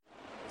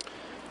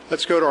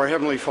Let's go to our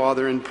Heavenly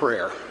Father in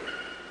prayer.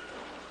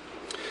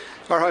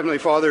 Our Heavenly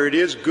Father, it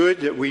is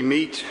good that we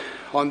meet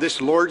on this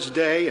Lord's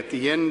Day, at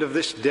the end of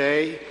this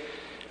day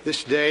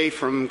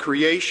from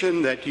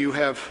creation that you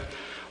have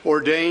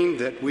ordained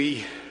that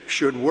we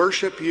should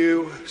worship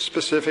you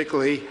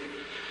specifically.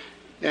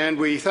 And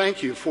we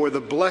thank you for the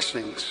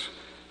blessings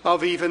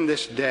of even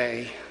this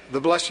day,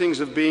 the blessings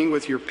of being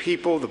with your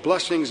people, the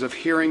blessings of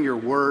hearing your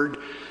word,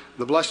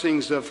 the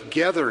blessings of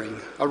gathering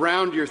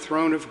around your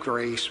throne of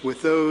grace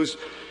with those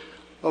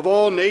of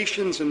all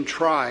nations and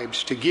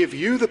tribes to give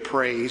you the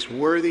praise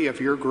worthy of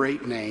your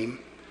great name.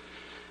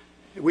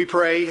 We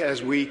pray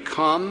as we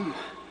come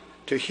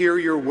to hear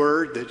your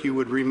word that you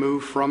would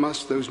remove from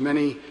us those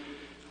many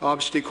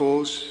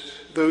obstacles,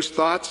 those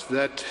thoughts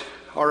that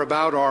are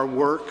about our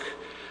work,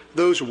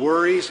 those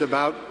worries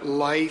about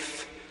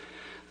life,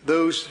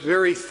 those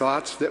very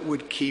thoughts that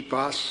would keep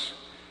us.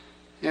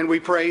 And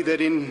we pray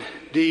that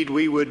indeed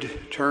we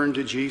would turn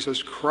to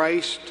Jesus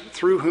Christ,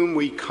 through whom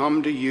we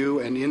come to you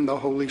and in the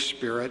Holy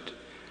Spirit.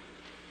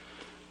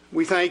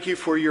 We thank you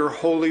for your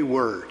holy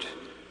word.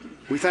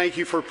 We thank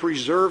you for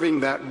preserving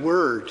that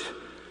word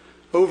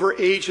over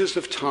ages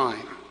of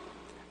time.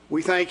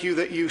 We thank you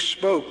that you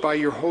spoke by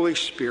your Holy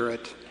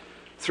Spirit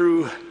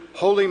through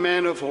holy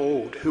men of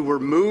old who were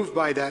moved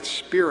by that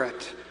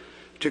Spirit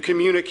to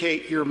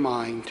communicate your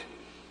mind.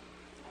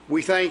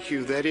 We thank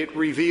you that it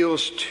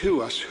reveals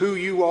to us who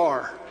you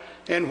are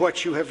and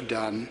what you have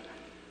done.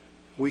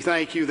 We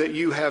thank you that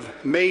you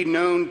have made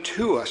known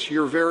to us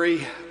your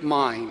very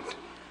mind.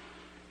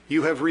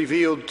 You have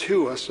revealed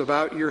to us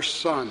about your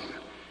Son,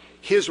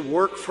 his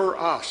work for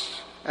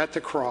us at the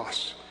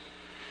cross.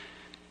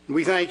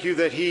 We thank you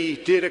that he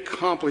did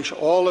accomplish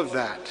all of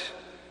that,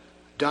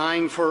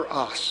 dying for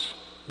us,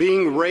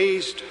 being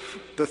raised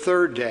the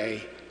third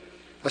day,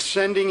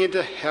 ascending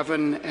into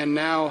heaven, and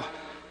now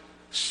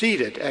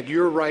seated at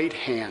your right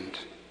hand.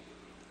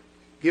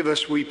 Give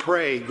us, we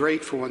pray,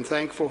 grateful and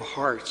thankful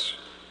hearts.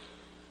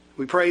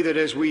 We pray that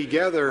as we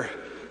gather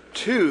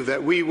too,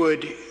 that we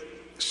would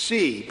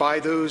see by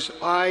those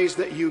eyes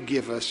that you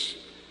give us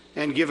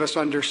and give us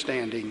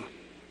understanding.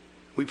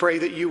 We pray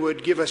that you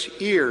would give us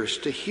ears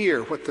to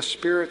hear what the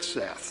Spirit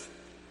saith,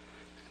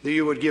 that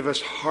you would give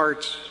us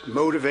hearts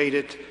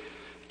motivated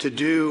to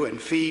do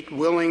and feet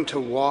willing to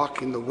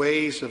walk in the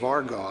ways of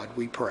our God,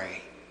 we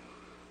pray.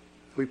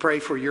 We pray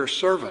for your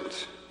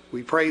servant.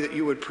 We pray that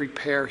you would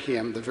prepare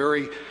him, the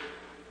very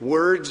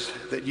words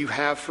that you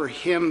have for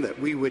him, that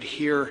we would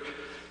hear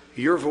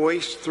your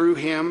voice through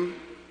him.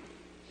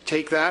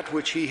 Take that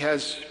which he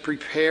has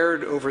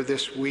prepared over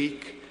this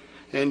week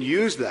and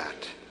use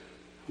that,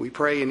 we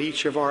pray, in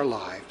each of our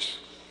lives.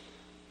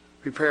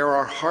 Prepare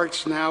our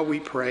hearts now, we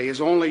pray, as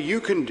only you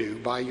can do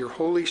by your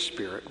Holy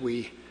Spirit.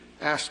 We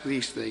ask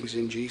these things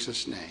in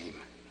Jesus' name.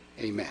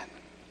 Amen.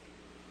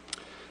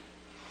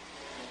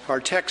 Our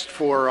text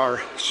for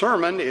our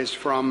sermon is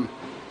from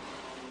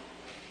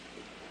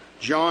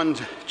John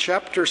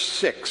chapter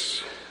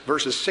 6,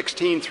 verses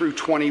 16 through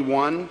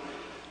 21.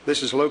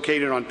 This is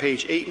located on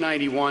page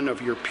 891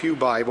 of your Pew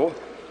Bible.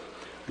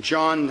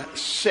 John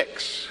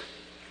 6,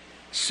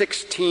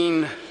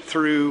 16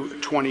 through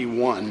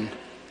 21,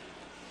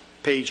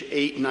 page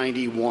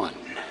 891.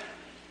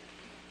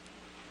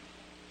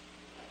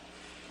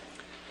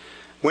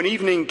 When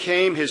evening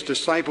came, his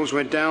disciples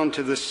went down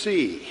to the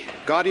sea,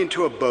 got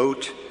into a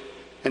boat,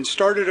 and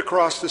started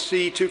across the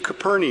sea to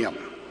Capernaum.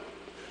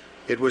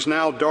 It was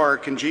now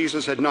dark, and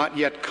Jesus had not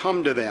yet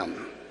come to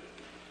them.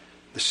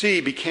 The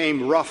sea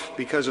became rough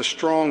because a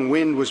strong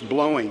wind was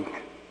blowing.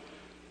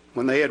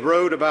 When they had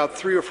rowed about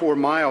 3 or 4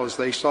 miles,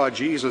 they saw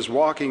Jesus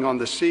walking on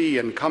the sea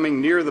and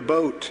coming near the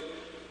boat,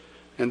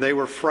 and they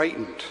were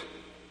frightened.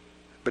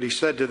 But he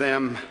said to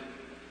them,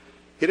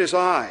 "It is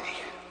I.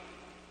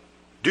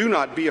 Do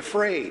not be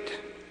afraid."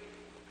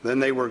 Then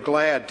they were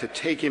glad to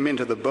take him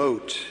into the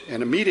boat,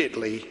 and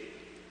immediately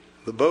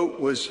the boat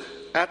was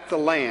at the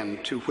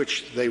land to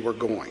which they were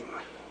going.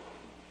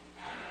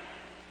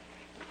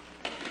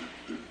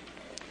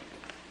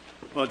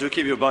 Well, do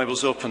keep your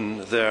Bibles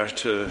open there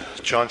to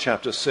John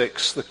chapter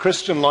 6. The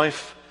Christian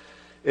life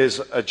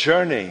is a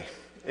journey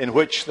in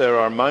which there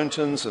are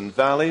mountains and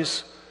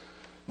valleys,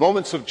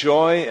 moments of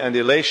joy and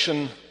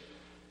elation,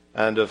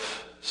 and of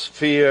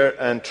fear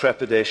and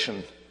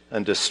trepidation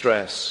and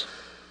distress.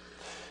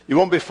 You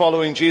won't be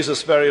following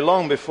Jesus very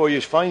long before you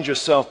find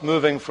yourself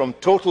moving from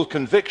total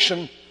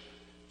conviction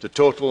to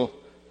total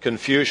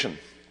confusion.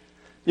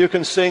 You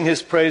can sing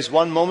his praise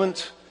one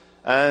moment,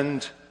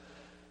 and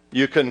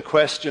you can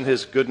question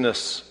his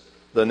goodness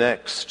the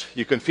next.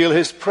 You can feel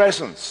his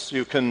presence.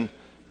 You can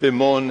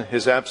bemoan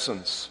his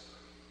absence.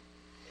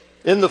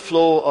 In the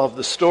flow of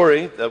the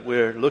story that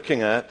we're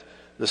looking at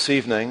this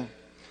evening,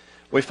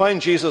 we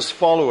find Jesus'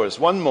 followers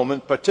one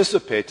moment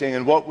participating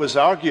in what was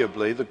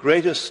arguably the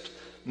greatest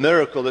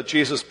miracle that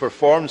Jesus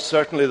performed,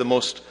 certainly the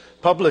most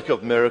public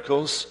of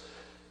miracles,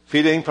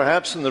 feeding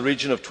perhaps in the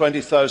region of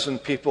 20,000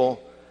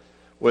 people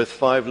with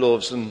 5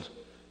 loaves and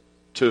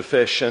 2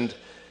 fish, and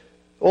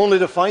only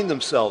to find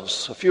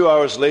themselves a few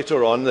hours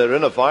later on, they're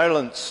in a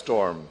violent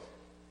storm.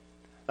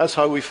 That's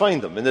how we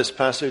find them in this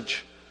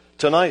passage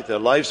tonight. Their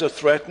lives are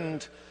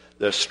threatened.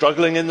 They're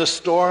struggling in the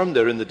storm.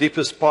 They're in the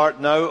deepest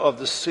part now of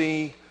the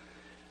sea.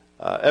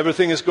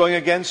 Everything is going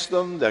against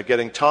them. They're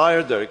getting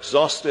tired. They're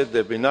exhausted.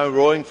 They've been now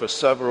rowing for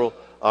several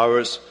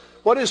hours.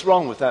 What is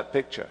wrong with that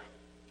picture?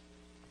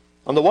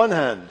 On the one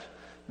hand,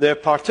 they're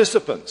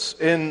participants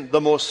in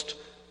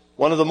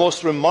one of the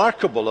most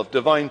remarkable of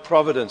divine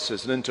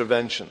providences and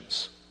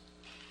interventions.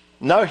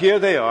 Now here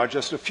they are,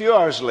 just a few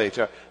hours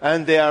later,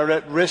 and they are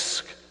at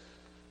risk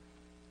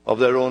of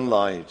their own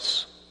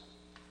lives.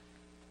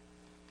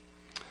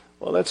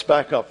 Well, let's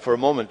back up for a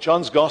moment.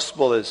 John's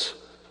Gospel is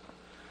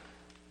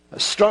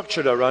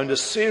structured around a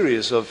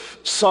series of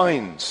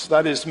signs,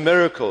 that is,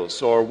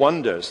 miracles or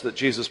wonders that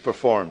Jesus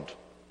performed.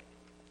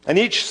 And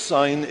each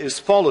sign is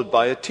followed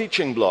by a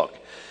teaching block.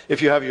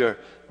 If you have your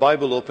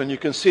Bible open, you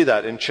can see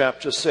that in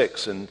chapter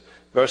 6. In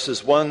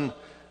verses 1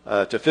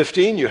 to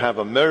 15, you have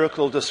a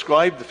miracle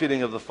described, the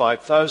feeding of the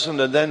 5,000.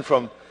 And then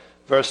from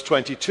verse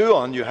 22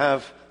 on, you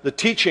have the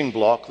teaching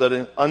block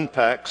that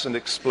unpacks and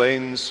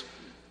explains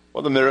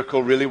what the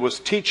miracle really was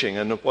teaching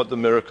and what the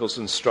miracle's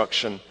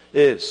instruction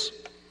is.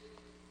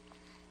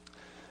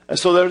 And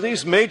so there are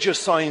these major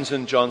signs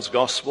in John's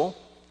Gospel,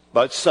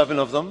 about 7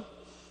 of them.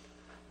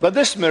 But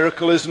this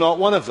miracle is not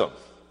one of them.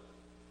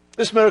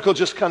 This miracle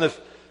just kind of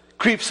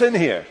creeps in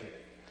here.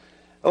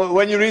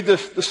 When you read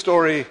the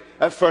story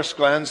at first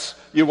glance,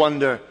 you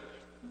wonder,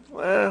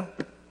 well,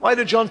 why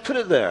did John put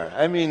it there?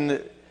 I mean,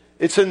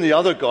 it's in the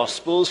other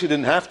Gospels. He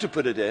didn't have to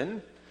put it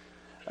in.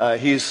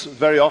 He's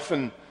very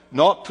often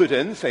not put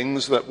in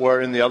things that were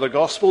in the other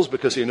Gospels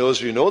because he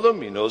knows you know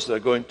them. He knows they're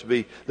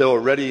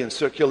already in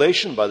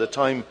circulation by the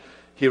time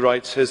he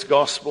writes his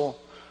Gospel.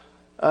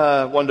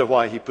 Wonder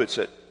why he puts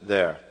it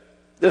there.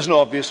 There's no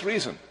obvious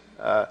reason.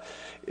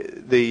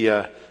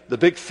 The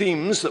big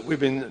themes that we've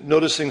been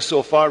noticing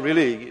so far,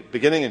 really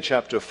beginning in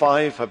chapter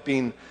 5, have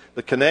been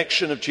the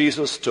connection of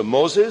Jesus to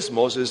Moses.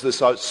 Moses,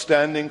 this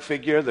outstanding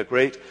figure, the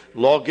great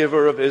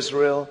lawgiver of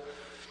Israel.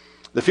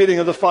 The feeding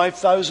of the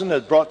 5,000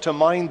 had brought to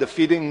mind the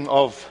feeding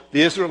of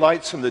the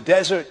Israelites in the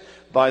desert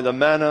by the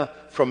manna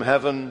from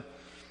heaven.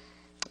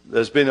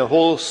 There's been a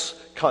whole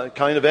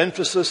kind of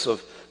emphasis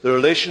of the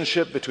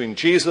relationship between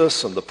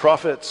Jesus and the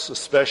prophets,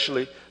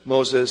 especially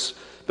Moses.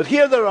 But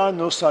here there are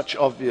no such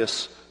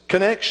obvious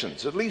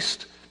connections, at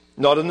least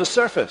not on the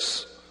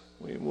surface.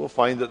 We will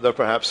find that there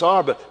perhaps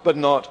are, but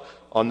not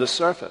on the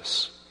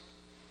surface.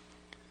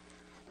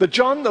 But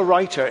John the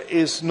writer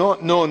is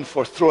not known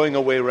for throwing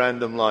away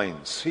random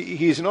lines.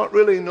 He's not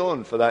really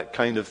known for that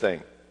kind of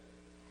thing.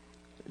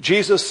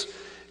 Jesus,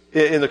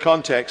 in the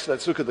context,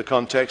 let's look at the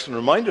context and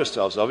remind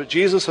ourselves of it.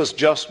 Jesus has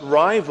just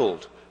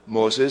rivaled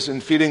Moses in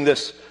feeding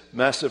this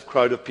massive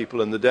crowd of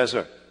people in the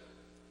desert.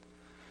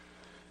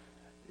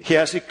 He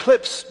has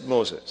eclipsed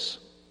Moses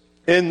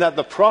in that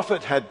the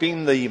prophet had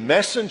been the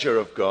messenger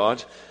of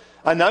God,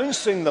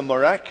 announcing the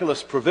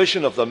miraculous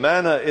provision of the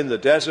manna in the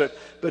desert.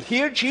 But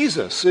here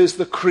Jesus is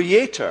the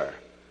creator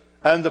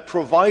and the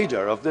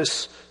provider of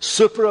this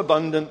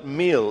superabundant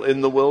meal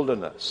in the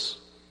wilderness.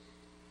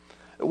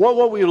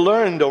 What we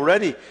learned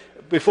already,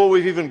 before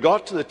we've even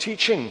got to the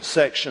teaching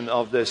section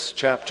of this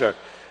chapter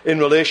in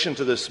relation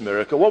to this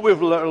miracle, what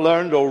we've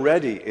learned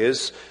already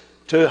is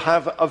to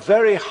have a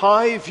very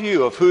high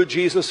view of who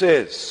Jesus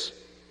is.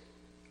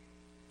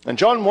 And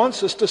John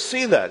wants us to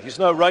see that. He's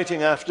now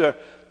writing after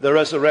the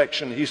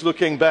resurrection. He's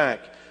looking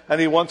back,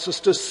 and he wants us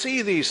to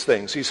see these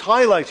things. He's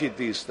highlighted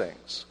these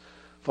things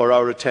for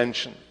our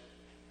attention.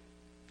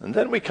 And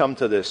then we come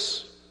to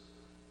this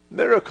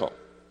miracle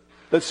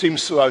that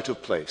seems so out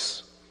of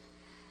place.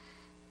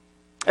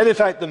 And in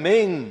fact, the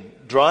main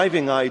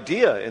driving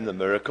idea in the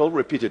miracle,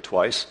 repeated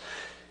twice,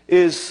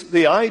 is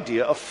the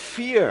idea of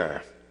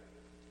fear.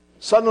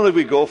 Suddenly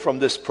we go from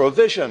this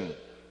provision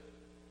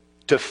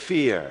to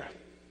fear.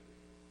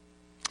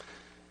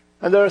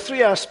 And there are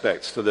 3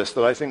 aspects to this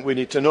that I think we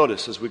need to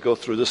notice as we go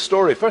through the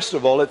story. First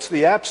of all, it's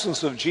the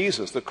absence of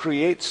Jesus that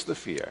creates the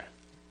fear.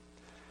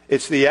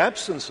 It's the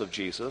absence of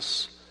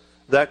Jesus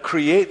that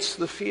creates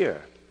the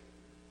fear.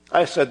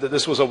 I said that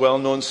this was a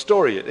well-known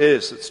story. It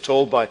is. It's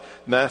told by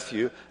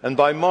Matthew and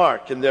by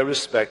Mark in their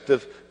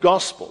respective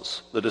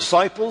Gospels. The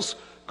disciples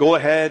go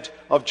ahead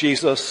of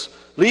Jesus,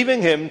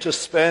 leaving him to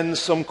spend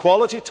some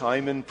quality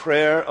time in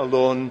prayer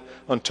alone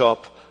on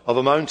top of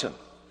a mountain.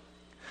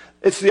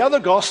 It's the other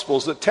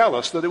Gospels that tell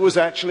us that it was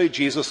actually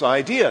Jesus'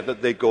 idea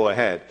that they go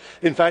ahead.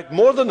 In fact,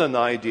 more than an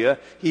idea,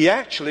 he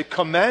actually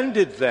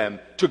commanded them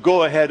to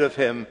go ahead of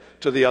him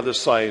to the other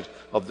side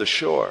of the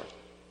shore.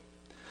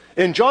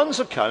 In John's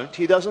account,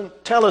 he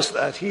doesn't tell us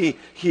that. He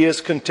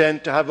is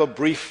content to have a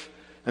brief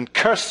and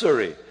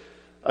cursory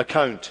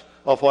account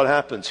of what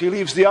happens. He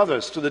leaves the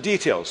others to the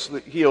details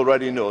that he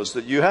already knows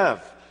that you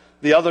have.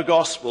 The other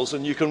Gospels,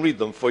 and you can read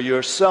them for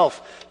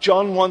yourself.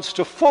 John wants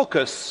to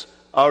focus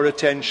our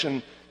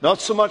attention not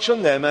so much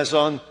on them as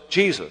on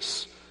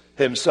Jesus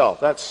himself.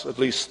 That's at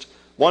least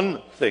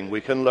one thing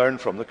we can learn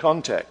from the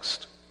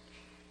context.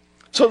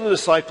 So the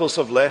disciples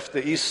have left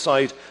the east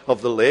side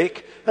of the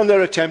lake, and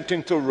they're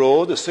attempting to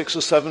row the 6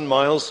 or 7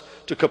 miles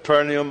to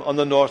Capernaum on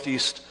the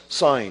northeast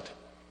side.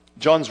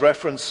 John's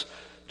reference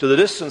to the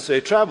distance they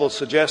traveled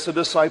suggests the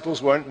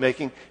disciples weren't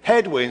making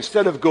headway.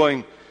 Instead of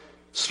going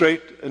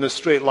straight in a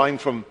straight line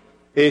from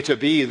A to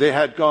B, they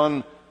had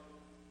gone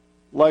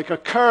like a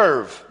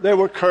curve. They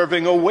were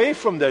curving away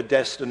from their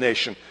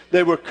destination.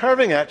 They were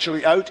curving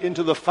actually out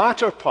into the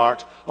fatter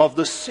part of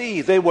the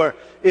sea. They were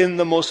in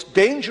the most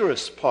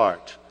dangerous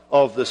part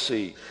of the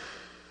sea.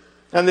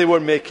 And they were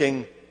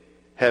making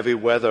heavy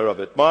weather of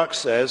it. Mark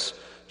says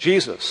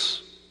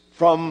Jesus,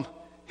 from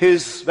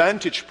his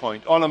vantage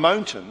point on a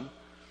mountain,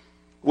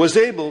 was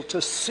able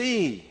to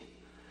see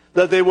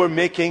that they were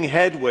making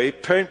headway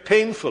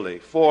painfully,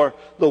 for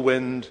the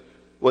wind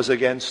was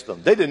against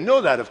them. They didn't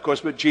know that, of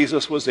course, but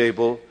Jesus was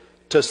able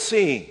to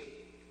see,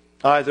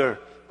 either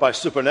by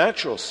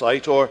supernatural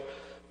sight or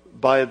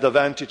by the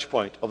vantage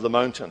point of the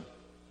mountain.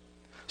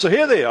 So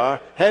here they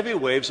are. Heavy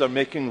waves are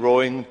making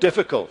rowing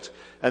difficult,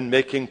 and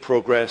making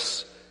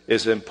progress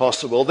is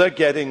impossible. They're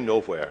getting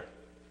nowhere.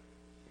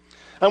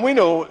 And we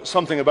know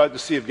something about the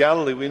Sea of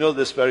Galilee. We know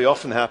this very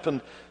often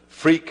happened.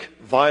 Freak,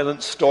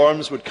 violent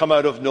storms would come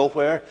out of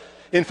nowhere.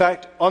 In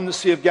fact, on the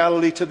Sea of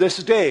Galilee to this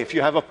day, if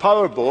you have a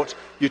power boat,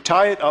 you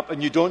tie it up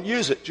and you don't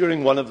use it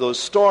during one of those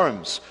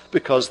storms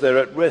because they're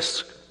at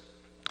risk.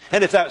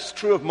 And if that's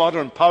true of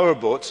modern power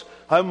boats,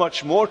 how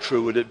much more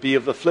true would it be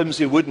of the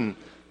flimsy wooden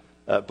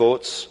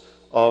boats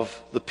of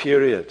the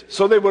period?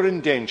 So they were in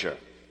danger.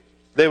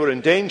 They were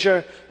in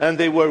danger, and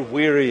they were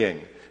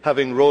wearying,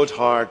 having rowed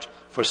hard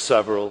for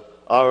several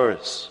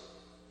hours.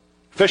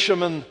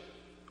 Fishermen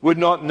would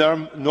not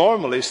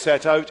normally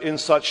set out in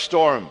such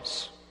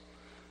storms.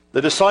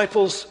 The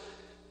disciples,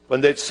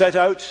 when they'd set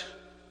out,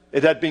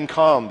 it had been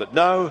calm, but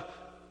now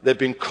they'd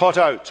been caught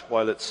out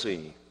while at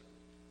sea.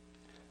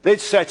 They'd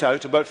set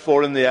out about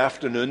 4 in the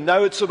afternoon.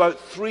 Now it's about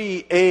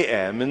 3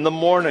 a.m. in the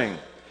morning.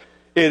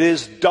 It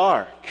is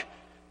dark,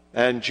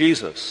 and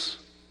Jesus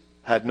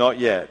had not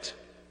yet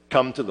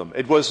come to them.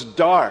 It was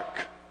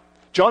dark.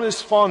 John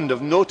is fond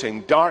of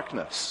noting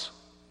darkness.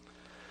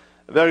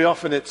 Very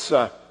often it's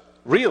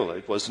real.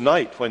 It was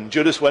night. When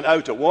Judas went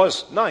out, it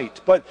was night.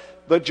 But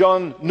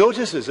John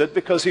notices it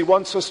because he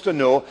wants us to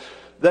know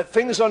that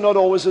things are not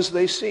always as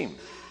they seem.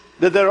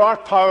 That there are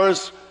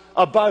powers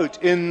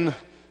about in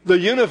the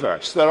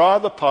universe. There are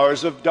the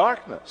powers of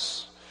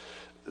darkness.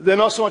 They're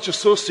not so much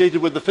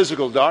associated with the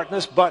physical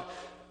darkness, but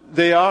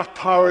they are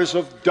powers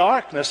of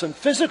darkness. And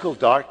physical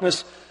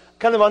darkness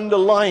kind of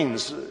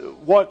underlines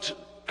what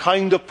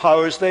kind of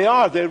powers they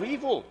are. They're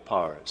evil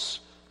powers.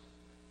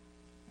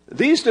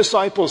 These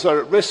disciples are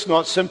at risk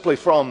not simply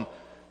from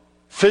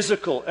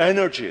physical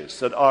energies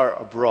that are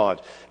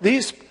abroad.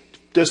 These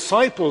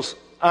disciples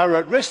are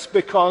at risk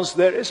because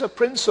there is a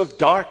prince of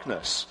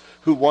darkness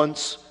who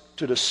wants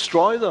to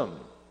destroy them.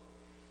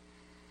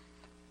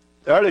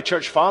 The early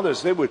church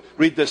fathers, they would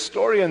read this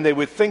story and they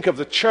would think of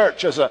the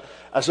church as a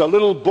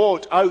little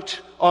boat out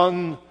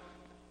on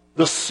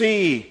the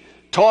sea,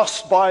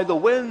 tossed by the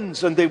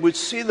winds, and they would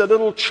see the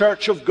little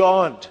church of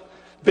God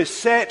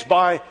beset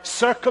by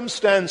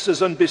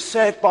circumstances and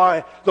beset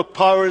by the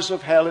powers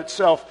of hell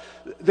itself.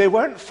 They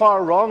weren't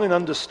far wrong in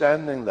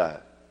understanding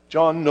that.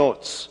 John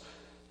notes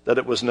that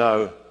it was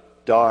now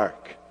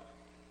dark.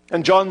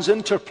 And John's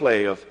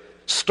interplay of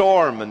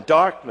storm and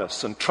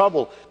darkness and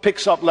trouble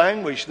picks up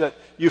language that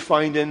you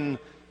find in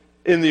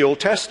the Old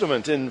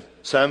Testament. In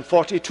Psalm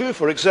 42,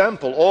 for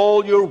example,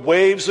 all your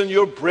waves and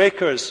your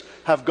breakers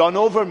have gone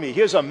over me.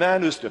 Here's a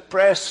man who's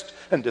depressed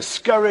and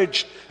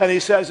discouraged, and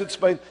he says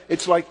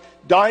it's like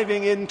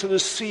diving into the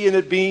sea and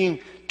it being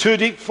too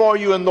deep for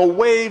you, and the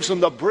waves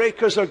and the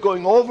breakers are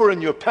going over,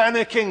 and you're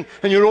panicking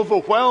and you're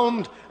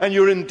overwhelmed and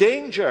you're in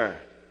danger.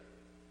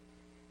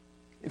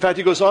 In fact,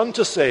 he goes on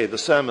to say, the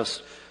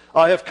psalmist,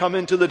 I have come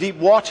into the deep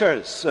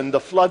waters and the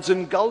floods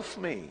engulf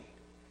me.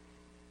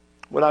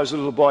 When I was a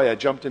little boy, I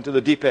jumped into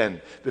the deep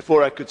end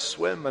before I could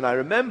swim, and I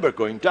remember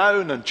going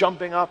down and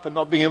jumping up and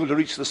not being able to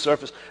reach the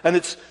surface. And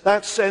it's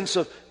that sense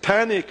of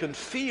panic and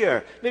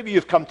fear. Maybe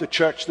you've come to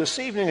church this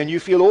evening and you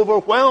feel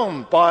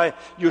overwhelmed by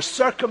your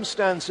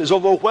circumstances,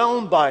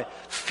 overwhelmed by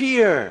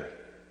fear.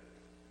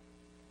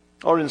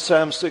 Or in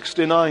Psalm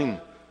 69,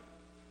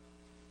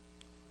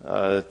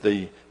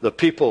 the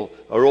people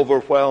are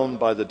overwhelmed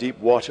by the deep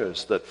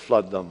waters that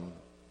flood them.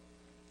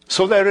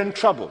 So they're in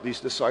trouble,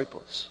 these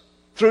disciples.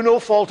 Through no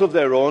fault of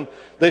their own,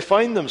 they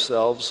find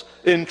themselves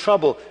in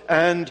trouble.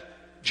 And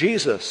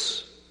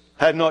Jesus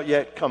had not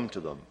yet come to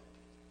them.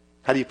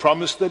 Had he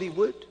promised that he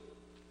would?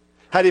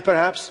 Had he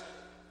perhaps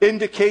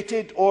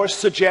indicated or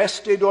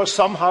suggested or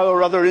somehow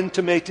or other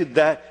intimated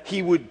that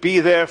he would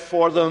be there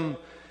for them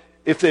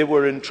if they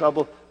were in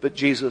trouble? But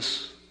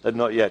Jesus had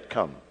not yet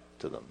come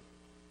to them.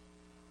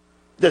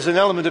 There's an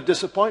element of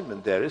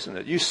disappointment there, isn't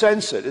it? You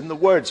sense it in the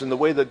words and the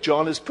way that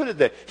John has put it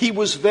there. He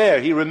was there.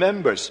 He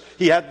remembers.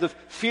 He had the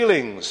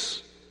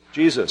feelings.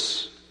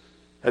 Jesus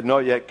had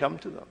not yet come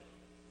to them.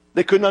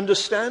 They couldn't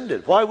understand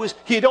it.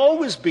 He had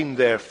always been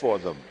there for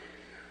them.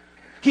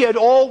 He had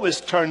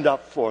always turned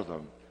up for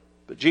them.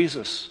 But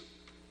Jesus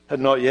had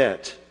not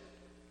yet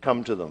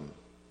come to them.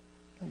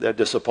 They're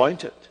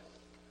disappointed.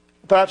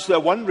 Perhaps they're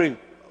wondering,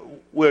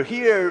 we're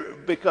here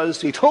because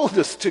he told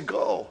us to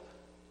go.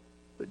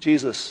 But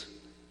Jesus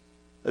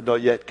had not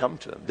yet come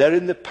to them. They're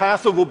in the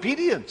path of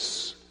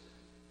obedience.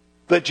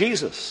 But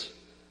Jesus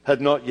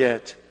had not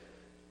yet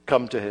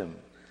come to them.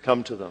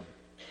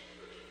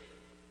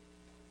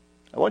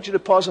 I want you to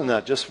pause on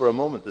that just for a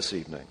moment this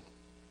evening.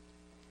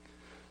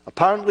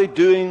 Apparently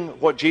doing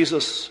what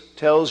Jesus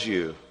tells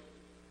you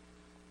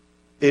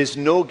is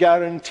no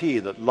guarantee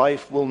that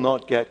life will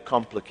not get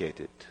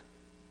complicated.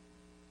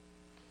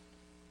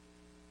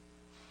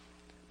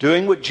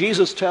 Doing what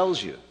Jesus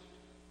tells you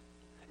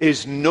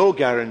is no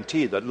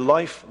guarantee that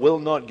life will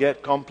not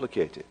get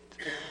complicated.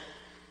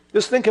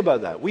 Just think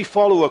about that. We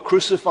follow a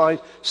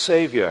crucified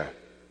Savior.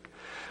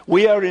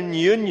 We are in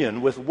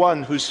union with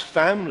one whose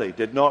family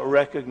did not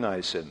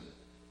recognize him,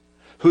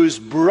 whose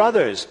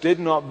brothers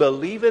did not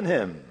believe in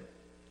him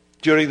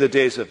during the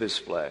days of his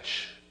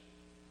flesh.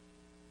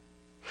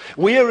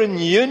 We are in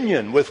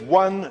union with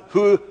one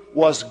who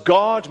was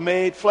God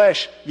made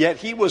flesh, yet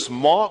he was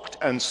mocked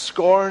and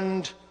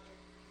scorned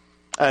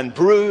and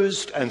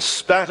bruised and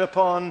spat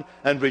upon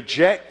and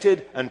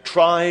rejected and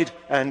tried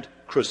and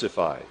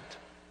crucified.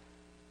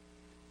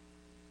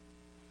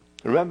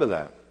 Remember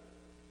that.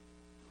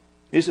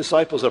 These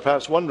disciples are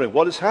perhaps wondering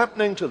what is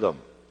happening to them.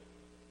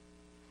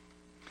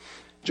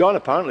 John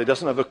apparently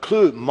doesn't have a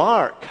clue.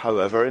 Mark,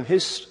 however, in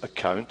his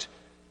account,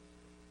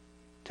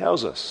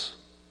 tells us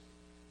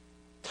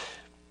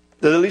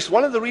that at least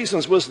one of the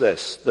reasons was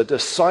this: the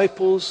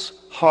disciples'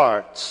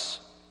 hearts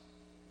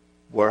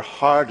were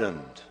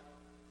hardened.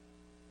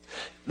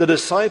 The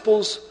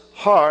disciples'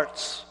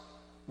 hearts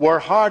were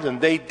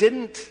hardened. They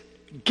didn't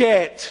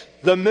get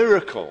the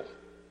miracle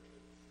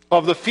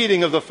of the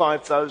feeding of the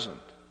 5,000,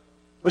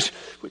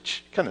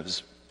 which kind of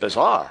is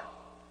bizarre.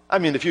 I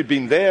mean, if you'd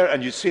been there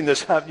and you'd seen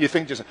this happen, you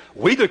think just,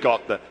 we'd have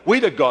got the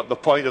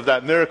point of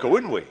that miracle,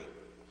 wouldn't we?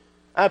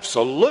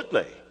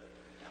 Absolutely.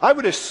 I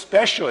would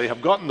especially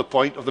have gotten the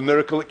point of the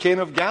miracle at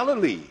Cana of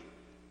Galilee.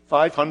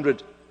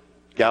 500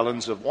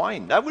 gallons of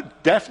wine. I would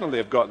definitely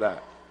have got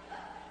that.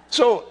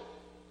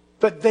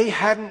 But they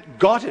hadn't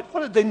got it.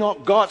 What had they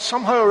not got?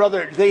 Somehow or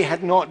other, they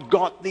had not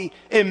got the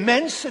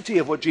immensity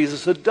of what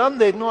Jesus had done.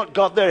 They had not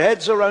got their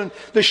heads around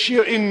the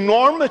sheer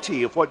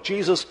enormity of what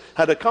Jesus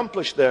had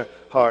accomplished. Their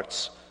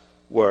hearts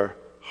were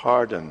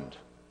hardened.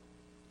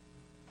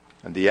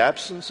 And the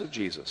absence of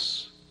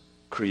Jesus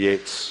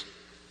creates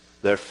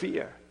their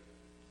fear.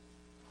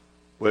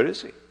 Where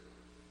is he?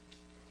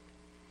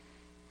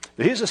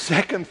 But here's a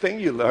second thing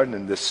you learn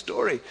in this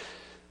story.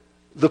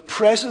 The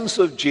presence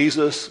of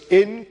Jesus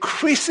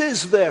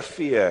increases their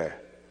fear.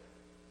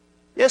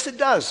 Yes, it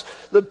does.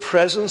 The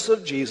presence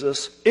of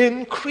Jesus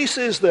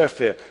increases their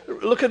fear.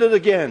 Look at it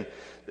again.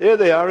 There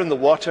they are in the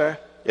water.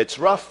 It's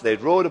rough. They'd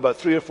rowed about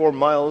 3 or 4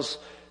 miles.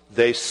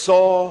 They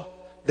saw,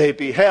 they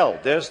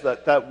beheld. There's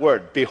that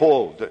word,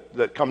 behold,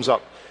 that comes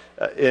up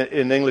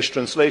in English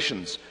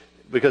translations,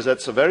 because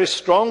that's a very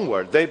strong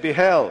word. They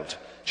beheld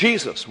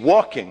Jesus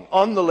walking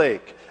on the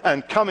lake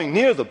and coming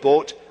near the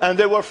boat, and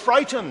they were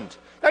frightened.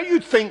 Now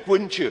you'd think,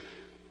 wouldn't you,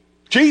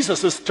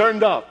 Jesus has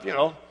turned up,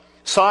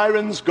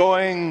 sirens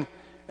going,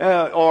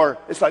 or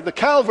it's like the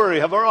cavalry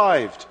have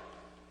arrived.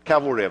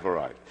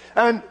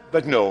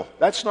 But no,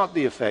 that's not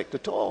the effect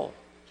at all.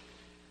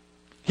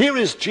 Here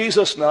is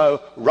Jesus now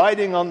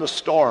riding on the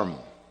storm.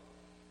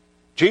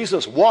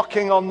 Jesus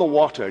walking on the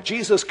water.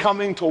 Jesus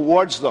coming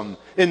towards them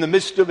in the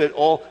midst of it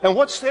all. And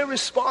what's their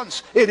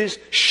response? It is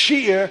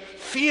sheer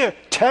fear,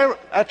 terror.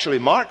 Actually,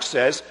 Mark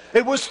says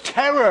it was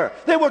terror.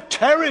 They were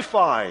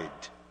terrified.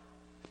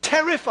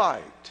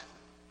 Terrified.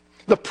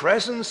 The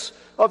presence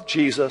of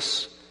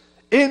Jesus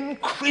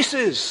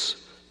increases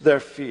their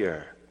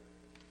fear.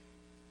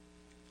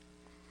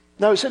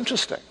 Now it's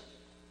interesting.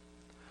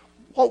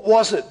 What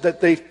was it that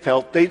they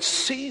felt they'd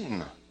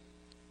seen?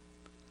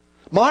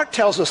 Mark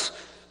tells us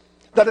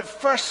that at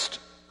first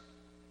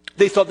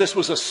they thought this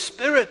was a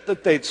spirit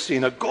that they'd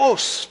seen, a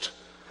ghost.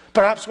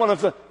 Perhaps one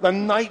of the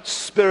night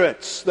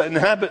spirits that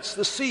inhabits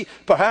the sea.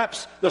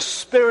 Perhaps the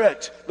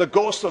spirit, the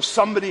ghost of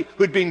somebody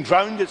who'd been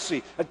drowned at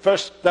sea. At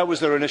first, that was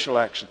their initial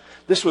action.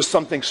 This was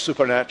something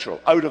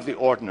supernatural, out of the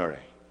ordinary.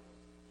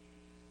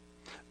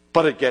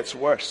 But it gets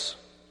worse.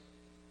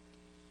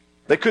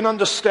 They couldn't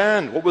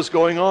understand what was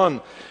going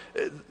on.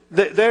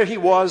 There he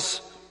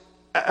was,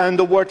 and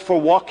the word for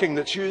walking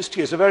that's used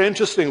here is a very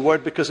interesting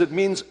word because it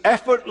means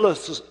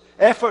effortlessly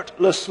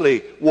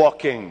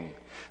walking.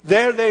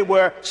 There they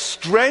were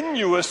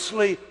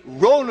strenuously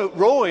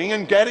rowing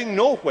and getting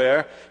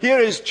nowhere. Here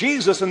is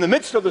Jesus in the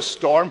midst of the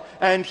storm,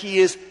 and he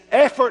is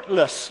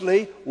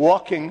effortlessly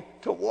walking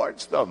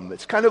towards them.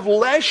 It's kind of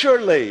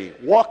leisurely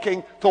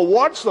walking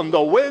towards them.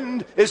 The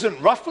wind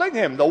isn't ruffling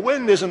him. The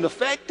wind isn't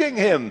affecting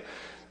him.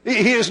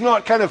 He is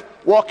not kind of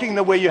walking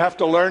the way you have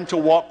to learn to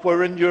walk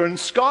when you're in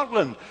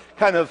Scotland,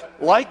 kind of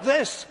like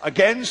this,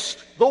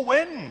 against the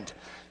wind.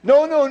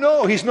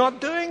 No, he's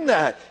not doing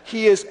that.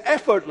 He is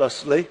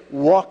effortlessly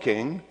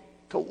walking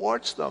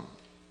towards them.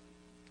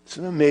 It's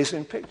an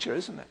amazing picture,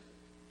 isn't it?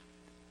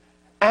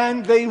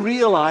 And they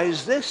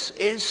realize this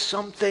is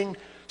something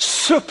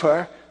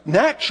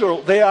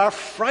supernatural. They are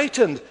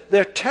frightened.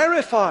 They're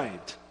terrified.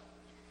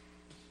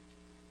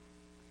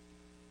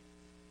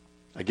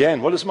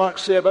 Again, what does Mark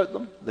say about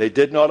them? They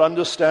did not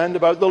understand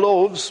about the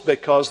loaves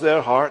because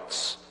their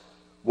hearts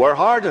were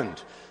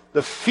hardened.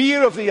 The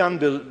fear of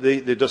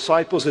the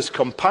disciples is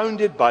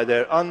compounded by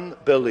their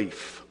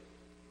unbelief.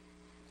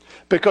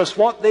 Because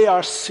what they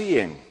are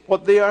seeing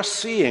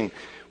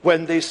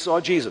when they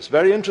saw Jesus,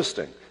 very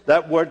interesting,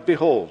 that word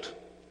behold.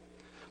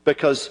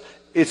 Because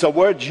it's a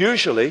word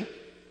usually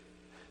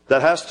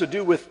that has to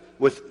do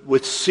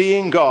with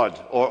seeing God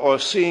or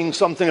seeing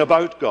something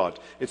about God.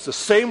 It's the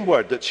same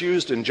word that's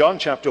used in John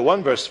chapter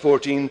 1 verse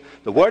 14.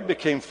 The Word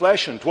became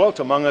flesh and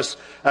dwelt among us,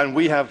 and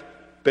we have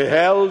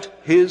beheld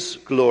his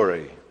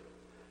glory.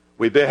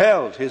 We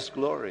beheld his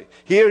glory.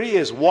 Here he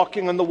is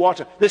walking on the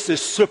water. This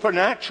is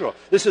supernatural.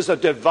 This is a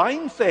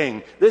divine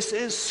thing. This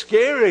is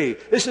scary.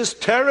 This is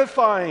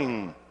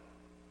terrifying.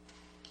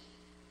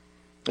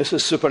 This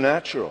is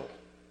supernatural.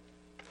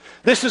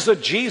 This is a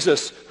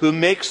Jesus who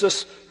makes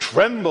us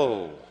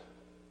tremble.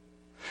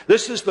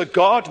 This is the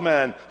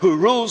God-man who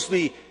rules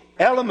the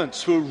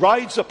elements, who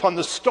rides upon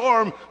the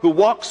storm, who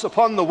walks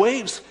upon the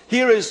waves.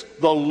 Here is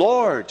the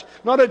Lord,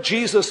 not a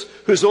Jesus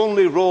whose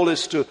only role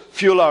is to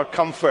fuel our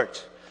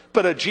comfort,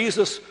 but a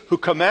Jesus who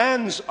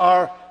commands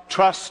our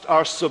trust,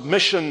 our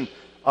submission,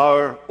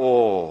 our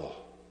awe.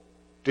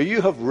 Do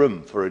you have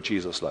room for a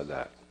Jesus like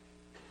that?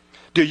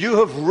 Do you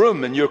have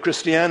room in your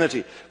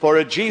Christianity for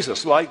a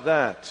Jesus like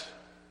that?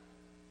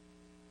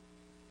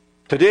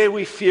 Today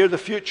we fear the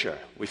future.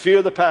 We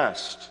fear the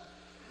past.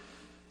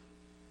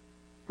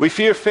 We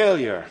fear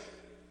failure.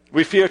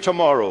 We fear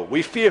tomorrow.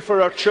 We fear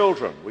for our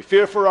children. We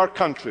fear for our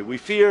country. We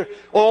fear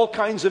all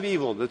kinds of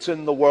evil that's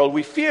in the world.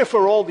 We fear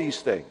for all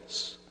these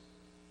things.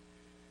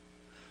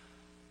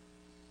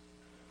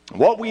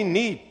 What we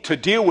need to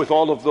deal with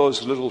all of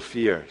those little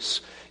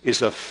fears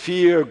is a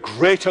fear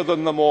greater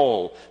than them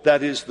all.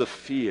 That is the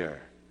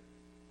fear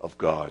of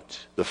God,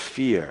 the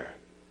fear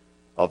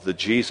of the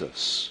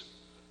Jesus,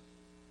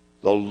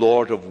 the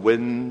Lord of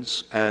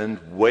winds and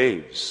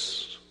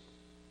waves.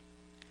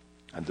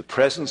 And the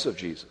presence of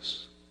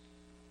Jesus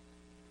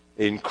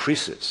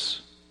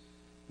increases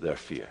their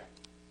fear.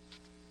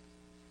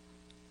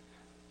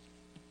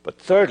 But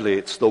thirdly,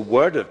 it's the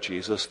word of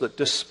Jesus that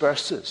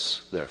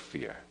disperses their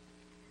fear.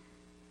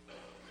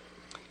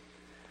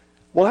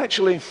 Well,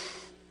 actually,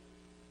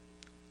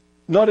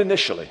 not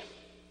initially,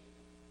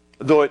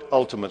 though it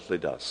ultimately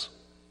does.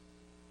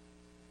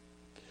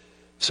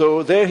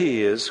 So there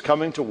he is,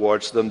 coming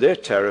towards them. They're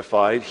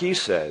terrified. He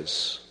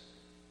says,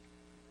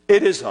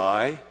 "It is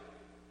I.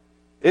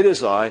 It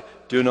is I.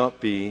 Do not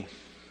be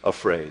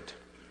afraid."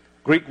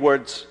 Greek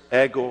words,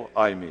 ego,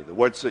 eimi, the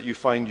words that you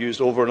find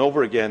used over and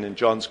over again in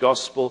John's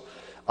Gospel.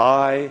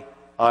 I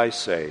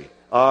say.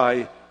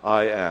 I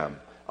am.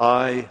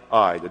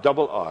 I, the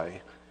double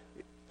I,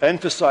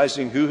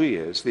 emphasizing who he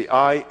is, the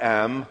I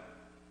am.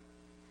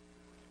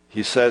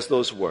 He says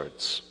those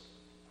words.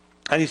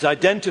 And he's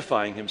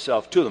identifying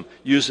himself to them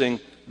using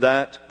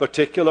that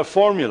particular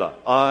formula.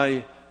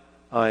 I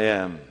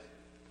am.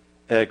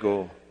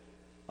 Ego,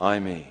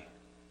 eimi.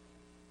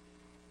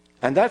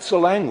 And that's the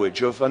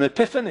language of an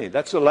epiphany.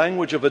 That's the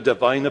language of a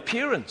divine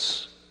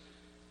appearance,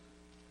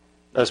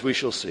 as we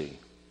shall see.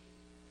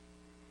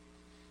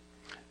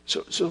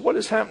 So what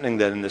is happening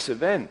then in this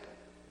event?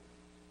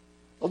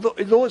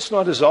 Although it's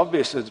not as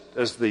obvious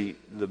as the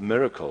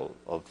miracle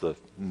of the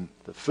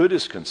food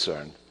is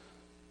concerned,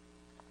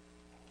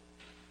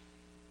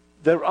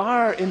 there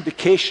are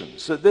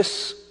indications that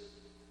this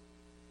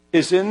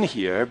is in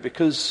here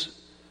because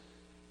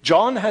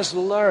John has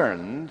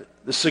learned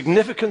the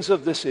significance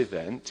of this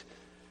event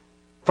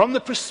from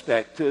the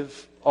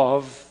perspective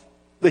of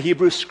the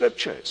Hebrew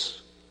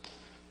Scriptures.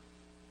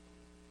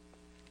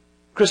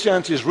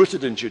 Christianity is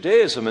rooted in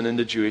Judaism and in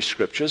the Jewish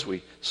Scriptures.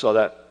 We saw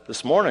that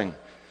this morning.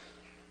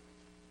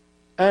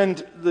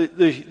 And the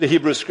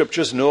Hebrew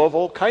Scriptures know of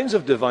all kinds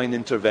of divine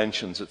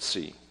interventions at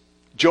sea.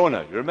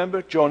 Jonah, you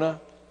remember Jonah?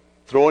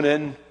 Thrown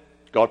in,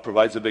 God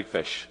provides a big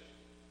fish.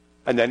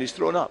 And then he's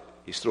thrown up.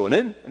 He's thrown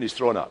in and he's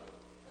thrown up.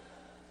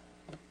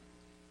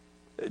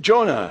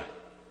 Jonah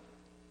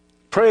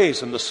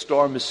prays and the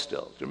storm is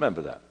still. Do you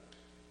remember that?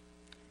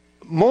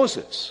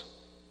 Moses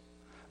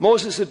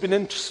had been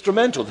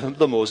instrumental.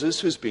 The Moses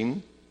who's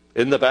been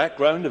in the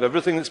background of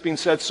everything that's been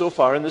said so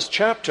far in this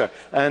chapter.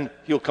 And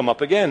he'll come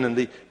up again in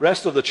the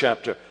rest of the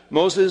chapter.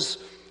 Moses,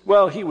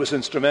 well, he was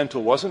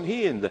instrumental, wasn't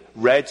he, in the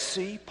Red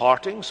Sea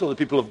parting so the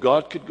people of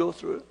God could go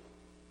through.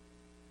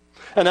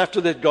 And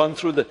after they'd gone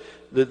through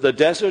the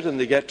desert and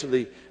they get to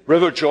the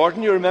River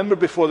Jordan, you remember,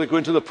 before they go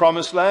into the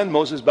Promised Land,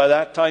 Moses by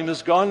that time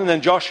is gone, and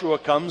then Joshua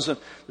comes and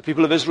the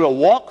people of Israel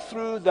walk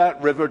through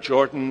that River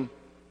Jordan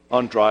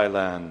on dry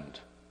land.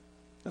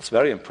 That's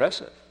very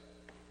impressive.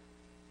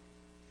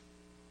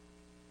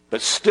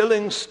 But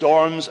stilling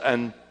storms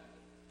and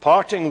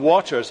parting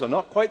waters are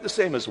not quite the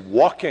same as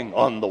walking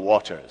on the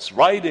waters,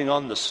 riding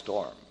on the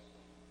storm.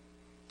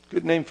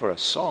 Good name for a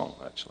song,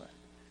 actually.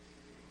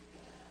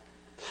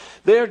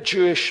 Their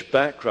Jewish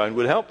background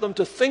would help them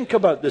to think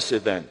about this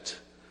event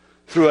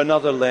through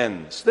another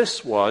lens.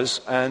 This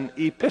was an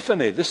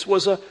epiphany. This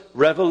was a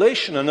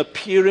revelation, an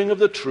appearing of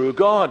the true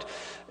God.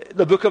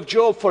 The book of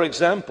Job, for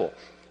example,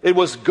 it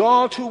was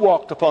God who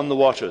walked upon the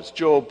waters,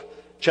 Job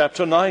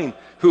chapter 9,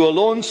 who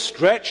alone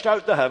stretched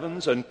out the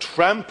heavens and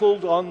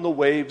trampled on the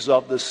waves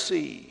of the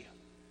sea.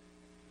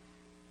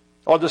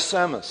 Or the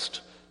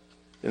psalmist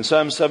in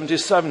Psalm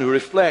 77, who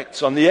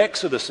reflects on the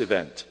Exodus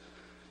event.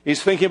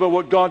 He's thinking about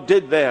what God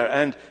did there,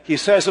 and he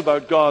says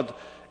about God,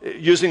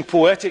 using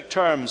poetic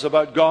terms,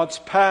 about God's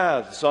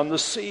paths on the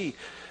sea.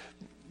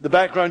 The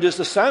background is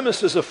the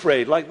psalmist is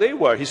afraid, like they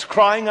were. He's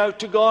crying out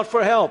to God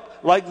for help,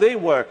 like they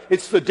were.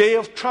 It's the day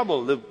of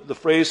trouble, the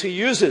phrase he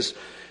uses,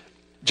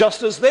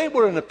 just as they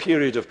were in a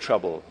period of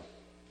trouble.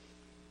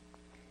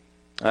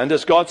 And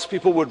as God's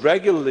people would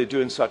regularly do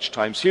in such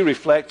times, he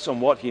reflects on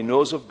what he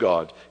knows of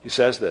God. He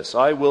says this,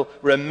 I will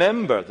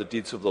remember the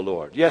deeds of the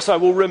Lord. Yes, I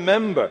will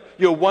remember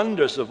your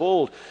wonders of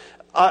old.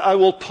 I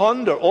will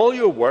ponder all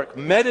your work,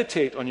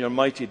 meditate on your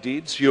mighty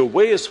deeds. Your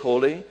way is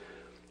holy.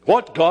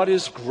 What God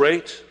is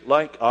great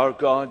like our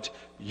God?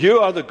 You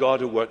are the God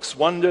who works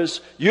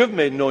wonders. You have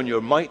made known your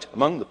might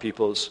among the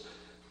peoples.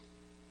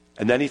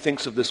 And then he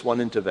thinks of this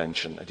one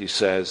intervention, and he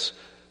says,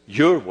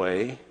 your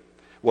way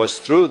was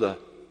through the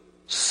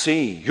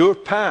sea, your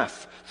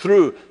path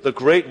through the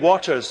great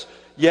waters,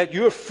 yet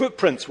your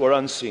footprints were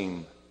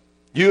unseen.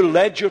 You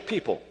led your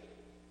people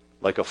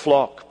like a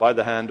flock by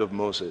the hand of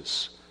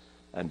Moses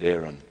and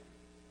Aaron.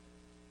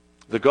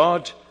 The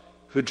God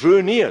who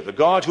drew near, the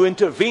God who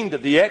intervened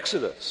at the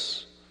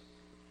Exodus,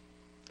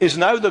 is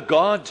now the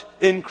God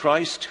in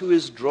Christ who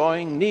is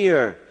drawing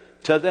near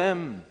to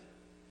them.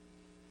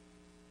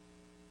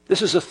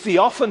 This is a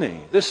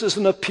theophany. This is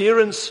an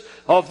appearance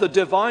of the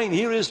divine.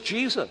 Here is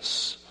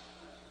Jesus.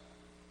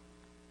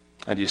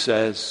 And he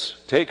says,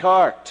 take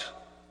heart.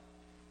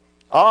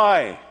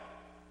 I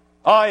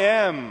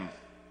am,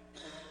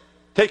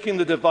 taking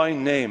the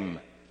divine name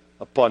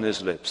upon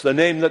his lips, the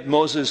name that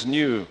Moses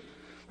knew,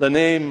 the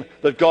name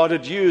that God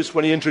had used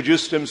when he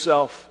introduced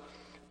himself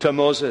to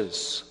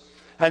Moses.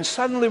 And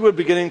suddenly we're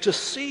beginning to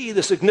see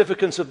the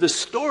significance of this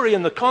story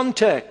in the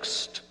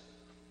context.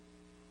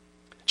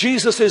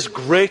 Jesus is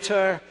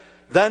greater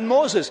than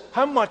Moses.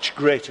 How much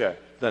greater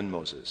than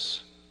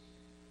Moses?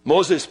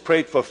 Moses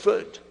prayed for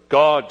food.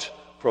 God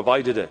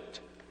provided it.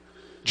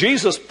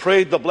 Jesus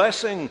prayed the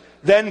blessing,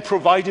 then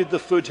provided the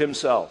food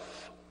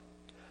himself.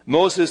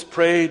 Moses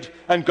prayed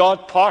and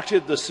God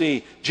parted the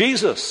sea.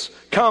 Jesus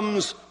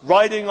comes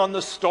riding on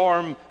the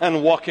storm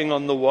and walking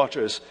on the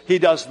waters. He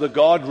does the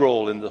God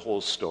role in the whole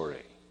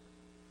story.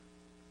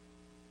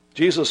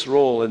 Jesus'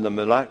 role in the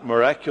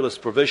miraculous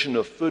provision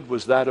of food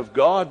was that of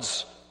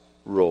God's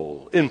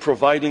role in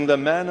providing the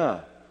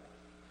manna.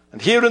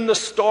 And here in the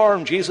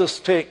storm, Jesus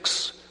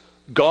takes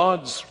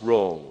God's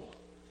role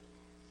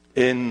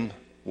in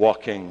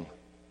walking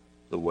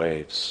the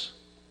waves.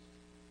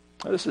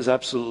 Now, this is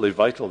absolutely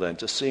vital then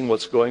to seeing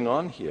what's going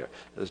on here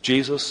as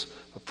Jesus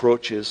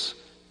approaches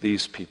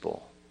these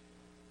people.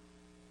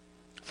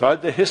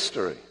 Throughout the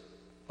history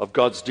of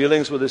God's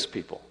dealings with his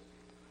people,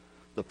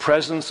 the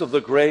presence of the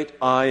great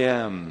I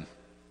am,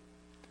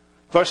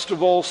 first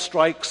of all,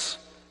 strikes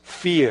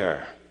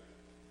fear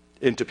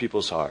into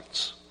people's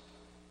hearts.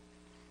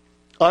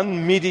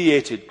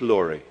 Unmediated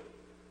glory,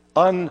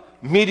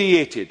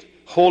 unmediated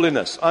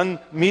holiness,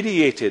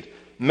 unmediated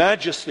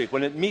majesty,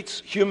 when it meets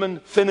human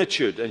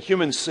finitude and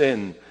human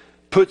sin,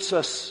 puts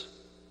us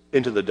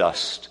into the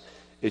dust.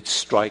 It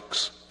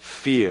strikes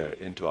fear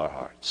into our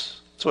hearts.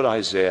 That's what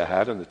Isaiah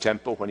had in the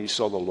temple when he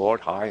saw the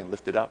Lord high and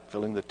lifted up,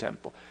 filling the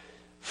temple.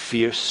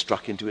 Fear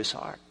struck into his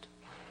heart.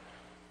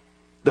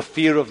 The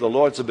fear of the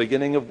Lord's the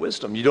beginning of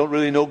wisdom. You don't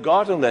really know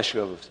God unless you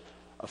have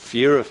a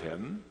fear of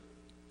him.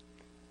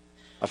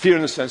 A fear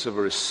in the sense of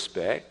a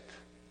respect.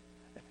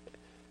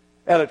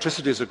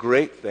 Electricity is a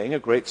great thing, a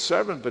great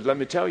servant, but let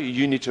me tell you,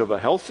 you need to have a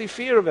healthy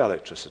fear of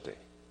electricity.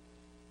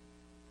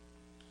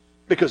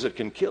 Because it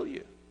can kill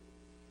you.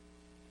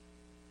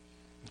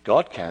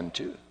 God can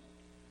too.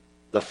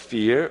 The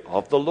fear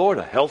of the Lord,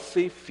 a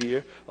healthy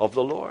fear of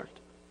the Lord.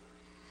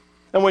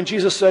 And when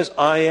Jesus says,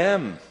 I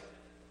am,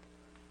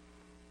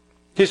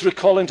 he's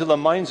recalling to the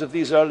minds of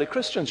these early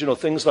Christians,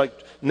 things like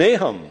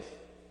Nahum.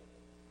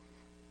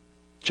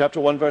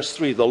 Chapter 1, verse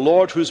 3, the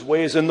Lord whose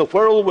way is in the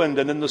whirlwind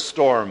and in the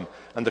storm,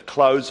 and the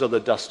clouds are the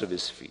dust of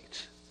his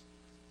feet.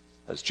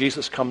 As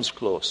Jesus comes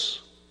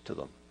close to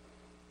them,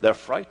 they're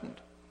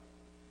frightened.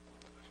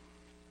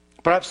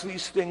 Perhaps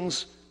these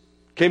things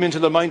came into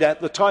their mind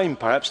at the time.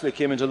 Perhaps they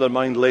came into their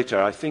mind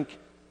later. I think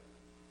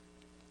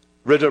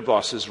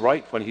Ridderbos is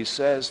right when he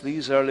says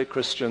these early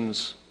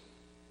Christians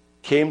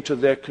came to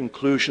their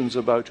conclusions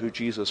about who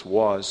Jesus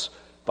was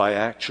by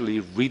actually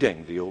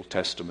reading the Old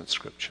Testament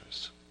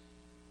scriptures.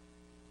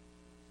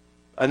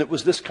 And it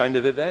was this kind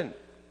of event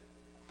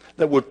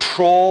that would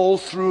trawl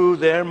through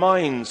their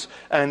minds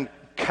and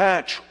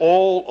catch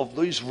all of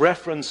these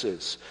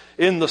references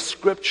in the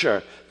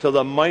scripture to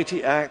the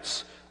mighty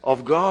acts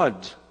of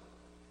God.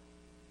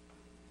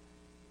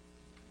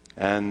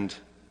 And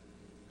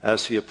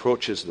as he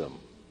approaches them,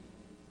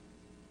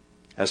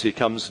 as he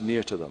comes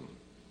near to them,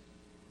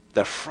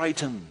 they're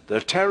frightened,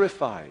 they're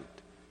terrified,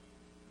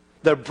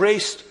 they're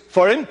braced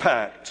for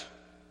impact.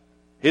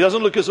 He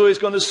doesn't look as though he's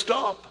going to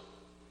stop.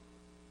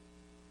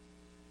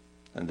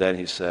 And then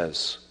he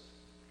says,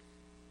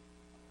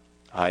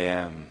 I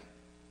am.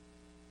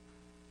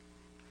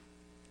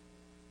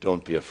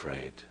 Don't be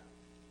afraid.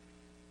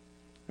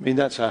 I mean,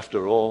 that's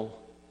after all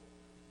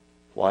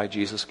why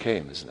Jesus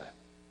came, isn't it?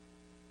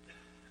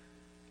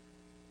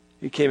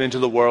 He came into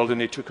the world and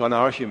he took on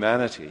our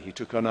humanity. He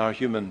took on our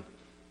human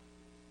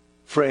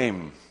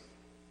frame.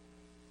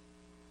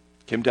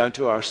 Came down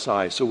to our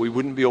size so we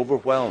wouldn't be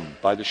overwhelmed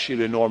by the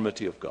sheer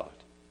enormity of God.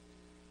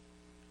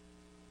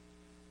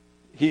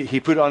 He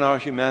put on our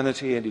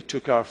humanity and he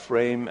took our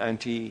frame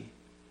and he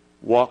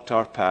walked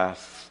our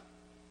path.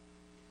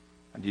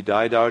 And he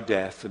died our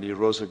death and he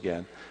rose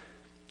again.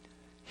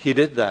 He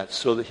did that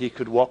so that he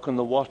could walk on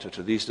the water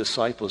to these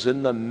disciples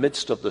in the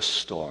midst of the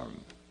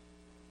storm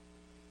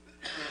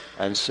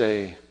and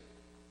say,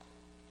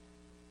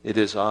 it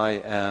is I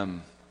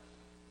am.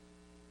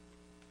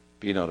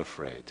 Be not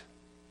afraid.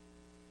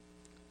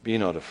 Be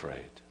not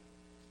afraid.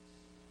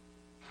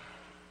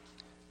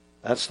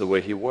 That's the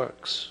way he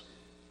works.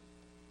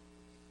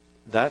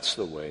 That's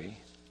the way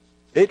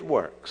it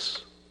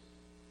works.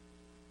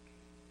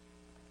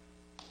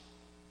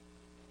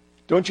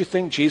 Don't you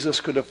think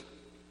Jesus could have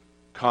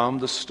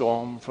calmed the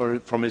storm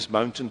from his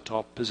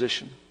mountaintop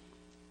position?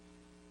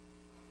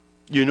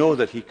 You know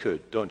that he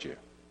could, don't you?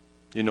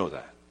 You know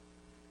that.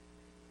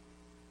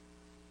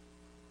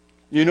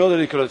 You know that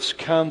he could have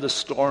calmed the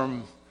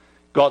storm,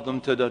 got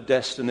them to their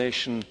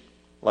destination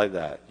like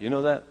that. You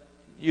know that?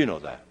 You know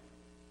that.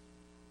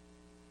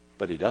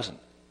 But he doesn't.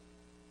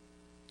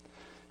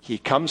 He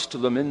comes to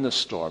them in the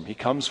storm. He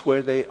comes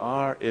where they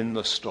are in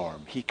the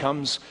storm. He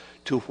comes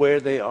to where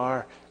they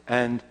are,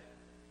 and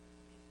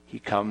he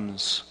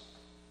comes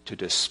to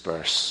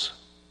disperse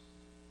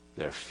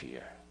their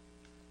fear.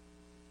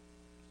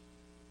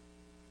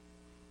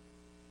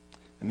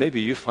 And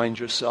maybe you find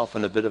yourself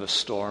in a bit of a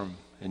storm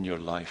in your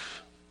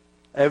life.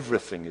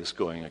 Everything is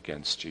going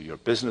against you. Your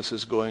business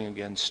is going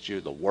against you.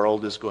 The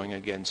world is going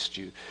against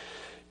you.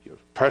 Your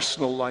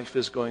personal life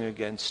is going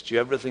against you.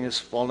 Everything is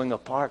falling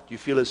apart. You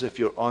feel as if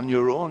you're on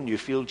your own. You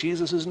feel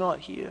Jesus is not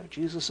here.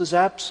 Jesus is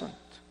absent.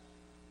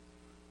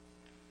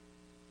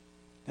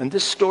 And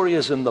this story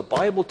is in the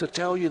Bible to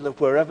tell you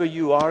that wherever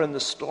you are in the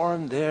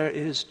storm, there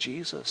is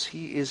Jesus.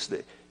 He is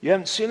there. You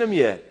haven't seen him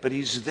yet, but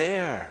he's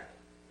there.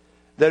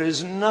 There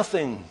is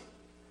nothing.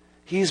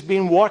 He's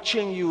been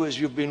watching you as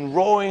you've been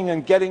rowing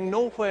and getting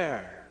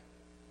nowhere.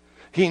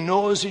 He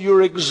knows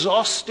you're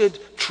exhausted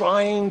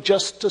trying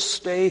just to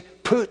stay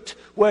put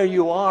where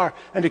you are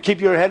and to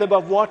keep your head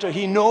above water.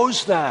 He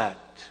knows that.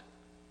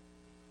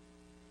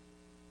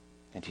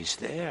 And he's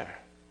there.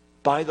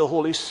 By the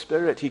Holy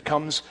Spirit, he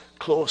comes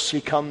close. He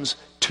comes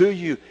to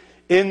you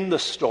in the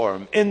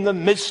storm, in the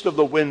midst of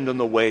the wind and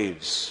the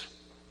waves.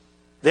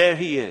 There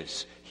he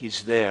is.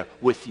 He's there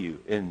with you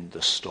in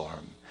the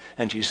storm.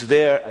 And he's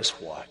there as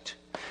what?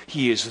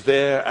 He is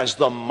there as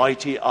the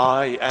mighty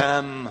I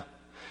am.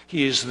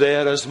 He is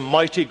there as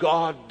mighty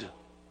God.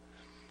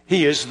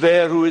 He is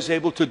there who is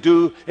able to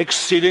do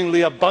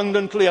exceedingly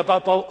abundantly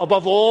above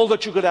all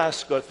that you could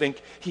ask or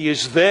think. He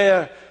is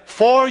there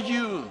for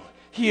you.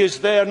 He is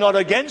there not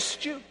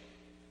against you.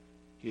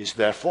 He is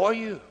there for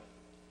you.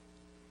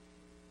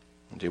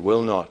 And he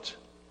will not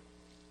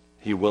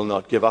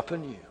give up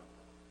on you.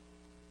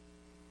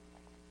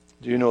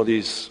 Do you know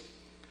these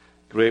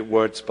great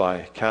words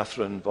by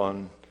Catherine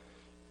von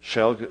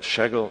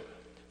Schlegel?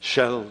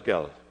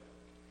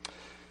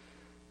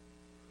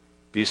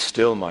 Be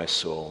still, my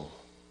soul.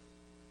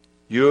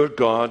 Your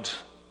God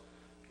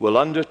will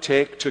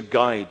undertake to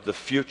guide the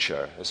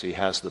future as he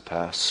has the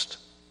past.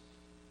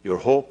 Your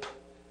hope,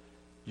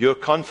 your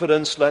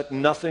confidence, let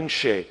nothing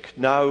shake.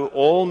 Now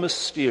all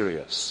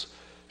mysterious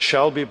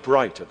shall be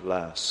bright at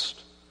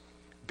last.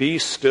 Be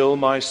still,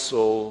 my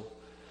soul.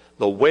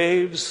 The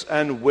waves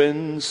and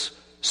winds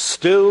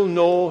still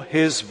know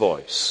his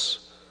voice,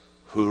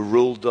 who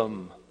ruled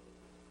them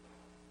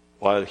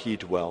while he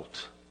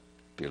dwelt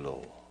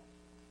below.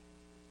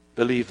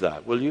 Believe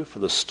that, will you? For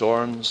the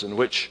storms in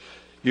which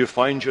you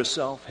find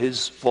yourself,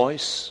 his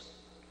voice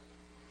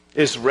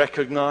is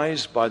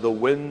recognized by the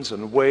winds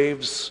and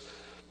waves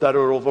that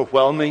are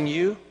overwhelming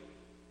you.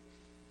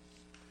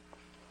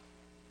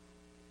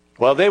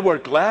 Well, they were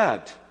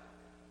glad.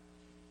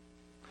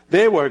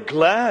 They were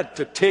glad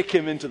to take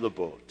him into the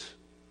boat.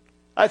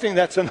 I think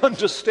that's an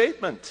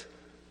understatement.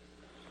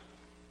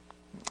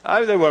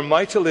 They were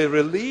mightily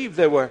relieved.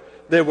 They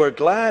were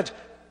glad.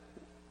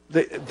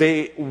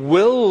 They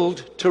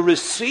willed to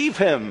receive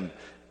him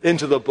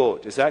into the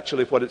boat, is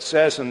actually what it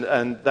says.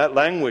 And that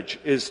language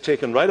is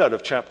taken right out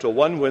of chapter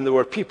 1, when there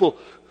were people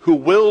who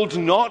willed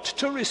not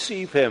to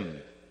receive him.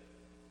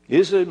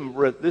 This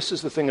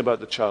is the thing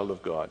about the child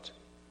of God.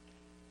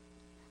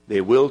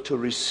 They will to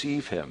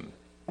receive him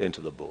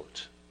into the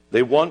boat.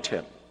 They want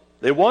him.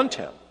 They want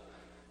him.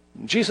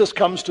 Jesus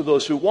comes to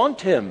those who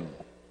want him.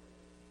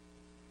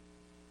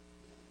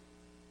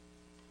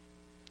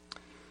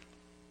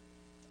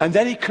 And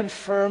then he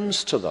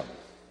confirms to them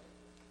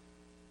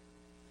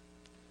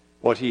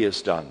what he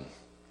has done.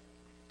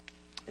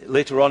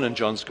 Later on in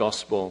John's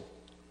Gospel,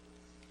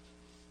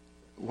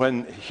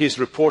 when he's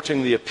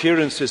reporting the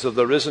appearances of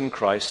the risen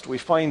Christ, we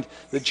find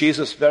that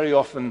Jesus very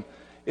often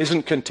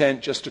isn't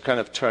content just to kind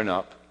of turn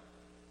up,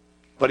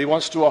 but he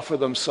wants to offer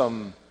them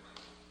some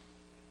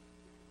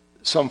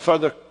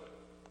further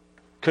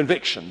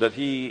conviction that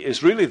he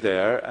is really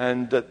there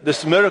and that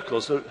this miracle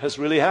has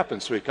really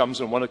happened. So he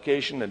comes on one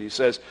occasion and he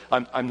says,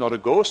 I'm not a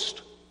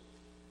ghost.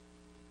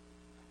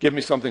 Give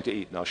me something to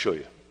eat and I'll show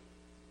you.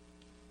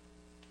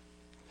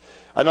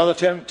 Another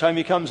time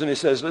he comes and he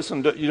says,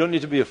 listen, you don't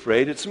need to be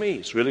afraid. It's me.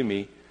 It's really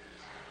me.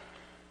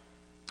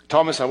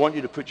 Thomas, I want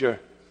you to put your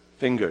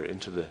finger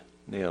into the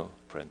nail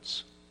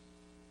prints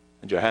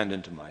and your hand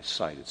into my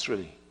side. It's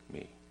really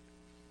me.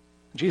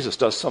 Jesus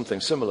does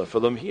something similar for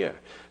them here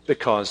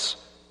because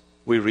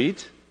we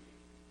read,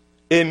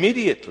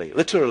 immediately,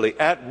 literally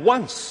at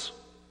once,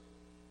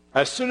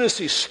 as soon as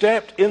he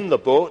stepped in the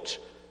boat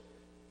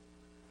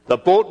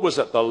was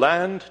at the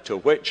land to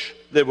which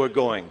they were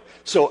going.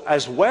 So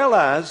as well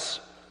as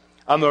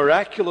a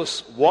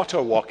miraculous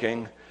water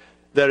walking,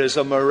 there is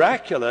a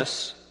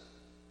miraculous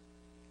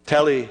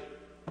kind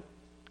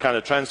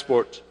of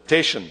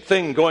transportation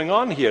thing going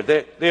on here.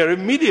 They are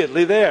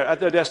immediately there at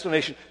their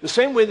destination. The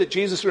same way that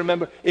Jesus,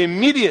 remember,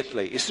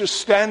 immediately is just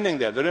standing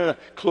there. They're in a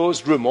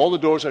closed room. All the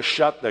doors are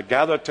shut. They're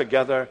gathered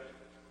together.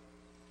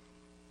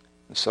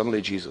 And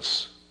suddenly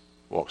Jesus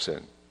walks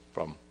in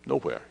from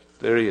nowhere.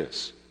 There he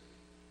is.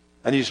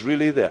 And he's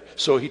really there.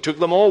 So he took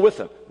them all with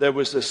him.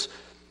 There's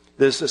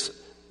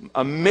this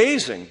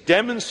amazing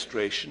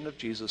demonstration of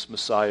Jesus'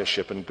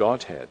 messiahship and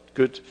Godhead,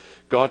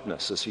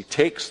 godness, as he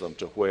takes them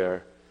to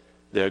where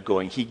they're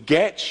going. He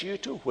gets you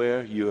to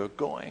where you're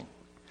going.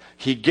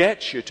 He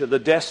gets you to the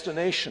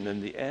destination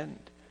in the end.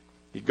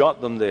 He got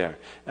them there.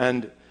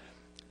 And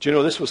do you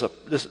know,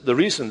 the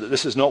reason that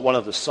this is not one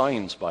of the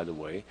signs, by the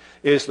way,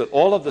 is that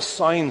all of the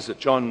signs that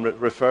John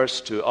refers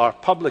to are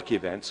public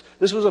events.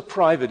 This was a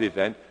private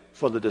event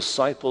for the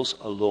disciples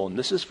alone.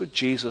 This is for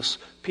Jesus'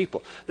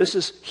 people. This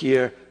is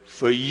here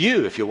for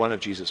you if you're one of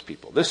Jesus'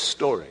 people. This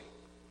story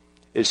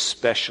is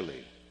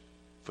specially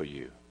for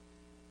you.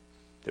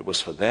 It was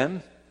for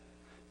them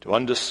to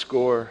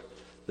underscore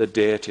the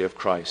deity of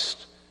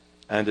Christ,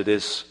 and it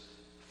is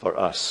for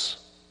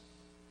us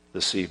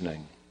this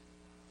evening.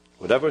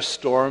 Whatever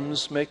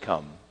storms may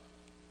come,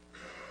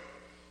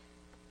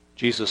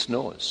 Jesus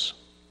knows.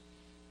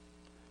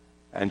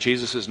 And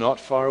Jesus is not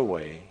far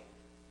away,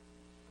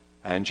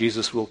 and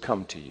Jesus will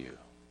come to you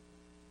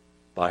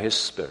by his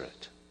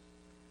Spirit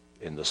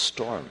in the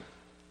storm.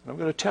 And I'm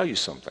going to tell you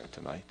something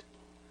tonight.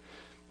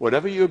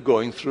 Whatever you're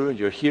going through, and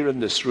you're here in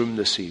this room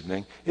this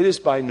evening, it is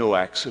by no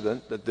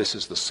accident that this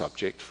is the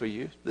subject for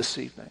you this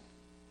evening.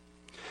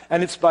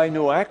 And it's by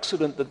no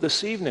accident that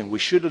this evening we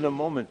should in a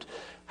moment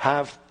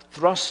have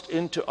thrust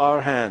into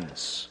our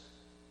hands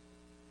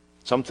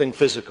something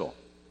physical,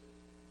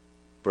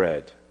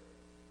 bread,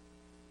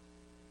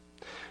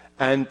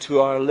 and to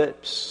our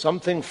lips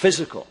something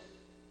physical,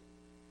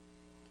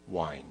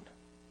 wine.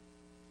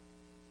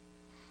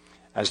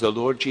 As the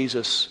Lord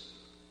Jesus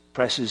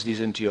presses these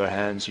into your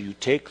hands, you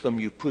take them,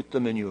 you put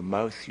them in your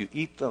mouth, you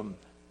eat them,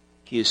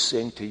 he is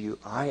saying to you,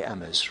 I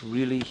am as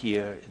really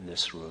here in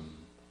this room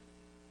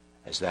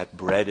as that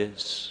bread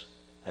is,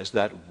 as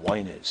that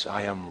wine is.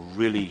 I am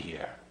really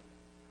here.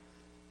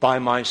 By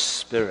my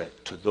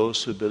Spirit, to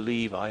those who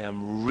believe, I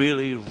am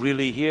really,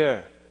 really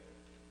here.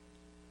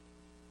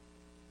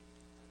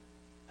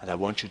 And I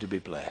want you to be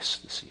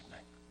blessed this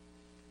evening.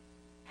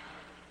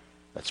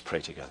 Let's pray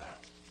together.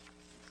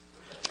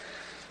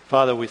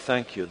 Father, we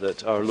thank you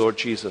that our Lord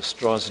Jesus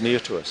draws near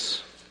to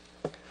us,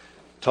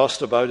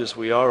 tossed about as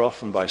we are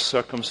often by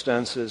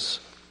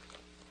circumstances,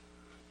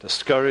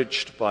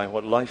 discouraged by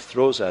what life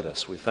throws at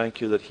us. We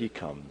thank you that he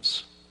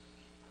comes,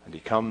 and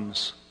he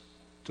comes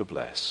to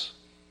bless.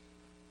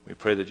 We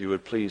pray that you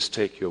would please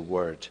take your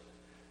word,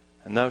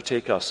 and now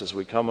take us as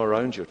we come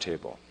around your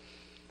table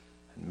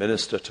and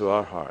minister to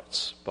our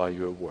hearts by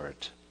your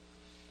word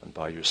and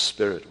by your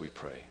Spirit, we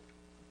pray.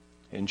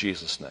 In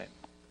Jesus' name,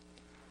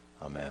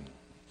 amen.